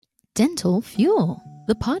Dental Fuel,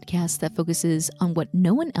 the podcast that focuses on what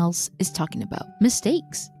no one else is talking about: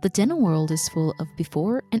 mistakes. The dental world is full of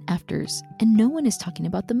before and afters, and no one is talking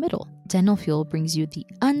about the middle. Dental Fuel brings you the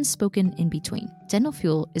unspoken in between. Dental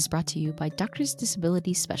Fuel is brought to you by Doctors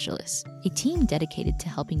Disability Specialists, a team dedicated to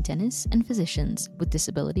helping dentists and physicians with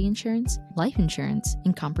disability insurance, life insurance,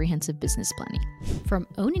 and comprehensive business planning. From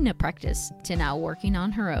owning a practice to now working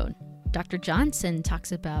on her own, Dr. Johnson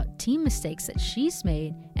talks about team mistakes that she's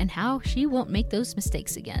made and how she won't make those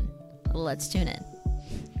mistakes again. Let's tune in.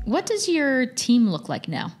 What does your team look like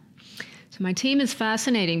now? So my team is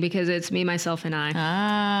fascinating because it's me, myself, and I.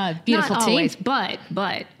 Ah, beautiful Not team. always, but,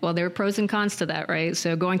 well, there are pros and cons to that, right?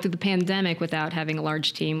 So going through the pandemic without having a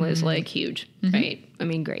large team was like huge, right? I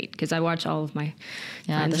mean, great, because I watch all of my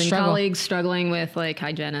friends and colleagues struggling with like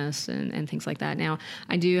hygienists and things like that. Now,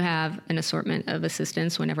 I do have an assortment of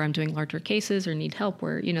assistants whenever I'm doing larger cases or need help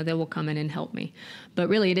where, they will come in and help me. But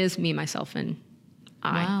really, it is me, myself, and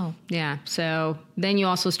I. Wow. Yeah. So then you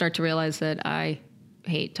also start to realize that I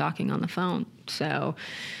hate talking on the phone. So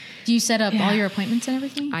Do you set up all your appointments and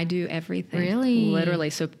everything? I do everything. Really? Literally.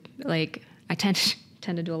 So like I tend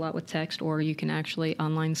to do a lot with text, or you can actually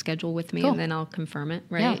online schedule with me and then I'll confirm it,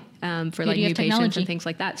 right? Yeah. For like new patients and things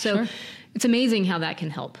like that. So it's amazing how that can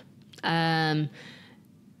help.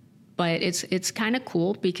 But it's kind of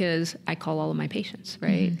cool because I call all of my patients,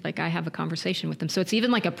 right? Like I have a conversation with them. So it's even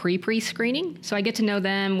like a pre-screening. So I get to know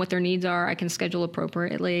them, what their needs are. I can schedule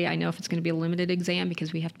appropriately. I know if it's going to be a limited exam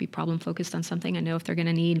because we have to be problem focused on something. I know if they're going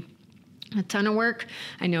to need a ton of work.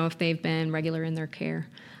 I know if they've been regular in their care.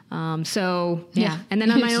 And then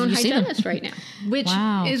I'm my own hygienist right now, which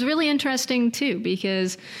is really interesting too,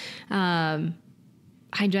 because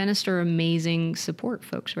hygienists are amazing support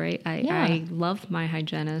folks, right? I love my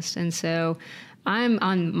hygienist. And so I'm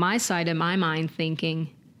on my side of my mind thinking,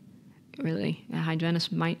 really, a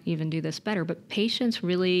hygienist might even do this better, but patients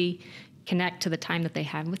really connect to the time that they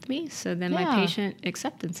have with me. So then my patient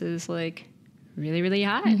acceptance is like really, really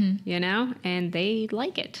high, and they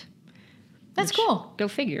like it. That's cool. Go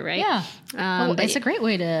figure, right? Yeah. It's a great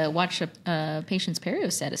way to watch a patient's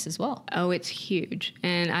perio status as well. Oh, it's huge.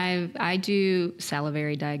 And I do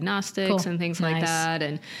salivary diagnostics and things like that,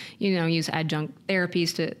 and, use adjunct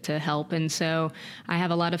therapies to help. And so I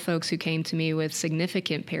have a lot of folks who came to me with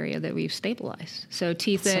significant perio that we've stabilized. So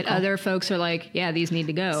teeth that other folks are like, yeah, these need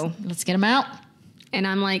to go. Let's get them out. And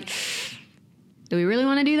I'm like, do we really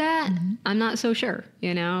want to do that? I'm not so sure,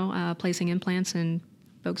 placing implants and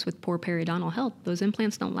folks with poor periodontal health, those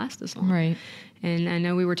implants don't last as long. Right. And I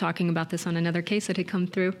know we were talking about this on another case that had come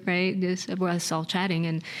through, right? We're us all chatting,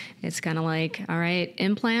 and it's kind of like, all right,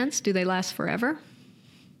 implants, do they last forever?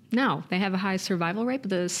 No, they have a high survival rate,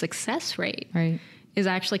 but the success rate is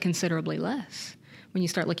actually considerably less when you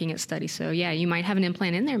start looking at studies. So yeah, you might have an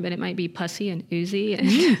implant in there, but it might be pussy and oozy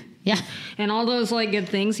and and all those like good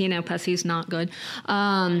things. Pussy's not good.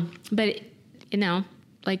 But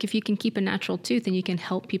like if you can keep a natural tooth and you can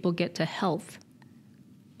help people get to health,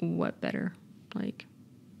 what better,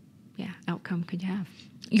 outcome could you have?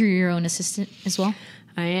 You're your own assistant as well?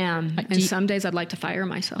 I am. And some days I'd like to fire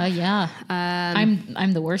myself. Oh, yeah.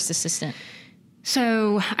 I'm the worst assistant.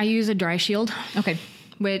 So I use a dry shield. Okay.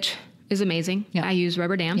 Which is amazing. Yep. I use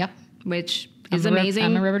rubber dam. Yep. Which is amazing.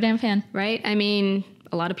 I'm a rubber dam fan. Right? I mean,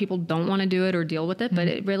 a lot of people don't want to do it or deal with it, but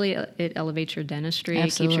it really, it elevates your dentistry.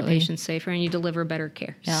 Absolutely. It keeps your patients safer, and you deliver better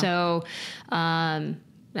care. Yeah. So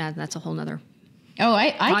that's a whole nother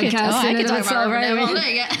I could talk about rubber dam all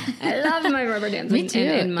day. I love my rubber dams. Me too.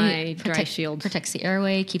 And my dry shields. Protects the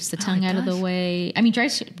airway, keeps the tongue out of the way. I mean, dry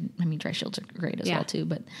shields are great as well too.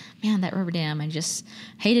 But man, that rubber dam, I just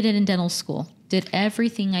hated it in dental school. Did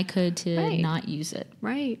everything I could to not use it.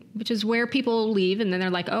 Right. Which is where people leave, and then they're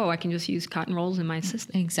like, oh, I can just use cotton rolls in my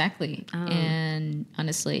assistant. Exactly. And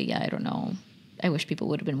honestly, I don't know. I wish people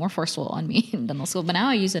would have been more forceful on me in dental school, but now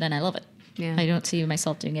I use it and I love it. Yeah. I don't see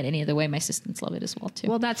myself doing it any other way. My assistants love it as well too.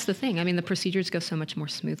 Well, that's the thing. I mean, the procedures go so much more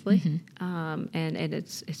smoothly, and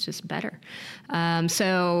it's just better.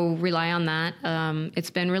 So rely on that.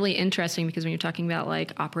 It's been really interesting because when you're talking about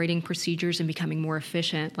like operating procedures and becoming more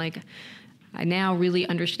efficient, like I now really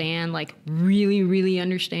understand, really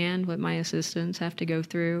understand what my assistants have to go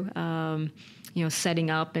through. Setting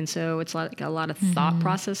up. And so it's like a lot of thought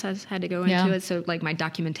process has had to go into it. So like my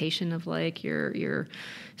documentation of like your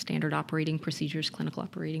standard operating procedures, clinical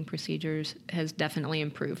operating procedures has definitely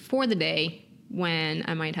improved for the day when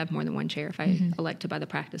I might have more than one chair if I elect to buy the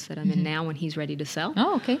practice that I'm in now when he's ready to sell.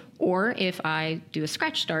 Oh, okay. Or if I do a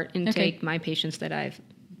scratch start and take my patients that I've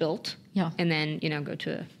built and then, go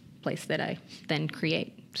to a place that I then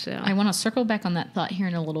create. So I want to circle back on that thought here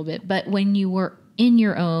in a little bit. But when you were in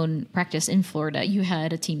your own practice in Florida, you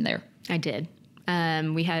had a team there. I did.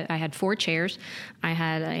 I had 4 chairs. I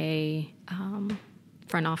had a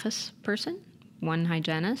front office person, 1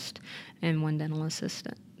 hygienist, and 1 dental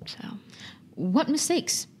assistant. So, what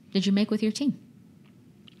mistakes did you make with your team?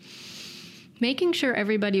 Making sure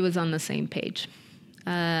everybody was on the same page.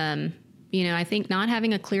 I think not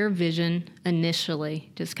having a clear vision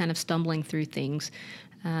initially, just kind of stumbling through things.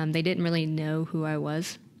 They didn't really know who I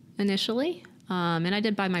was initially. And I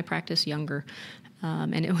did buy my practice younger.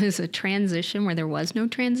 And it was a transition where there was no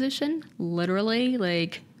transition. Literally,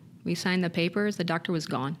 like, we signed the papers, the doctor was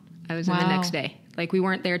gone. I was in the next day. Like, we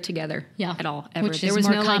weren't there together at all, ever. Which is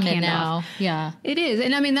more common now. Yeah. It is.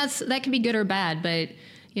 And I mean, that can be good or bad, but,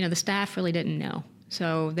 the staff really didn't know.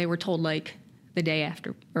 So they were told, like, the day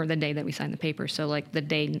after, or the day that we signed the papers. So, like,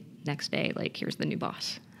 the next day, like, here's the new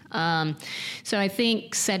boss. So I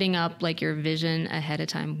think setting up like your vision ahead of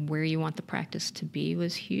time, where you want the practice to be,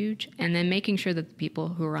 was huge. And then making sure that the people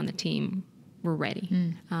who were on the team were ready.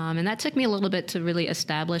 And that took me a little bit to really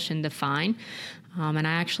establish and define. And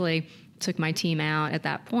I actually took my team out at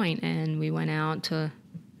that point, and we went out to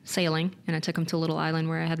sailing, and I took them to a little island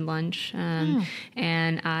where I had lunch. And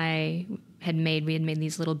we had made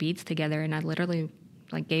these little beads together, and I literally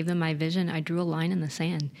gave them my vision. I drew a line in the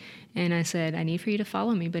sand, and I said, I need for you to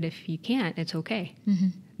follow me, but if you can't, it's okay.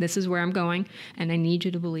 This is where I'm going, and I need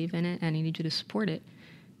you to believe in it, and I need you to support it.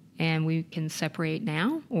 And we can separate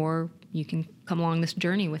now, or you can come along this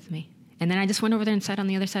journey with me. And then I just went over there and sat on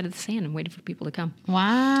the other side of the sand and waited for people to come. Wow.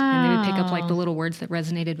 And they would pick up like the little words that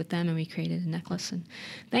resonated with them, and we created a necklace. And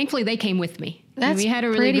thankfully, they came with me. That's we had a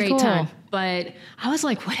really great cool. time. But I was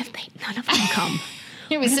like, what if none of them come?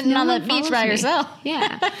 You were sitting on the beach by yourself.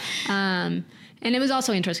 Yeah. And it was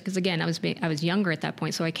also interesting because, again, I was younger at that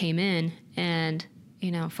point. So I came in, and,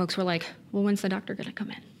 folks were like, well, when's the doctor going to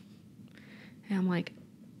come in? And I'm like,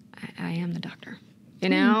 I am the doctor.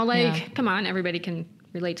 Come on, everybody can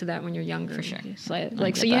relate to that when you're younger. For sure. So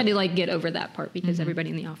you had to get over that part because everybody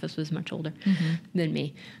in the office was much older than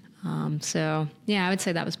me. I would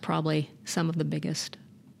say that was probably some of the biggest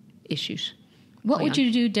issues. What would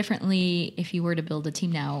you do differently if you were to build a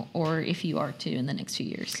team now, or if you are to in the next few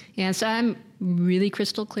years? Yeah, so I'm really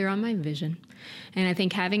crystal clear on my vision. And I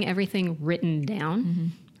think having everything written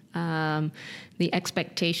down, the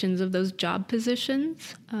expectations of those job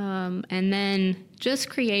positions, and then just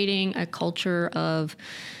creating a culture of,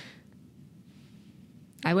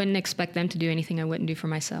 I wouldn't expect them to do anything I wouldn't do for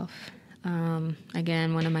myself.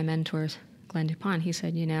 Again, one of my mentors, Glenn DuPont, he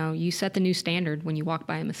said, you set the new standard when you walk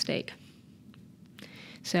by a mistake.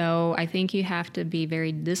 So I think you have to be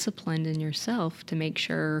very disciplined in yourself to make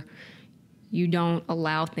sure you don't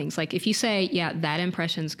allow things. Like if you say, yeah, that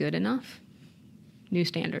impression's good enough, new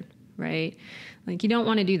standard, right? Like you don't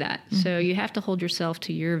want to do that. So you have to hold yourself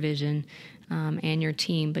to your vision and your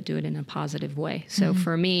team, but do it in a positive way. So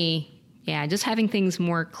for me, just having things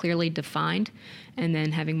more clearly defined and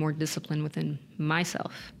then having more discipline within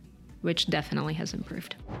myself, which definitely has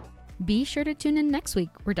improved. Be sure to tune in next week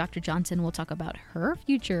where Dr. Johnson will talk about her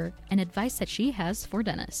future and advice that she has for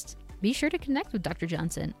dentists. Be sure to connect with Dr.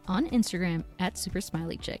 Johnson on Instagram at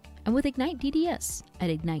SuperSmileyChick and with Ignite DDS at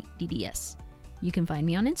Ignite DDS. You can find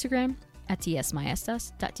me on Instagram at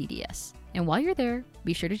tsmaestas.tds. And while you're there,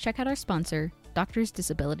 be sure to check out our sponsor, Doctors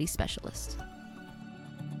Disability Specialist.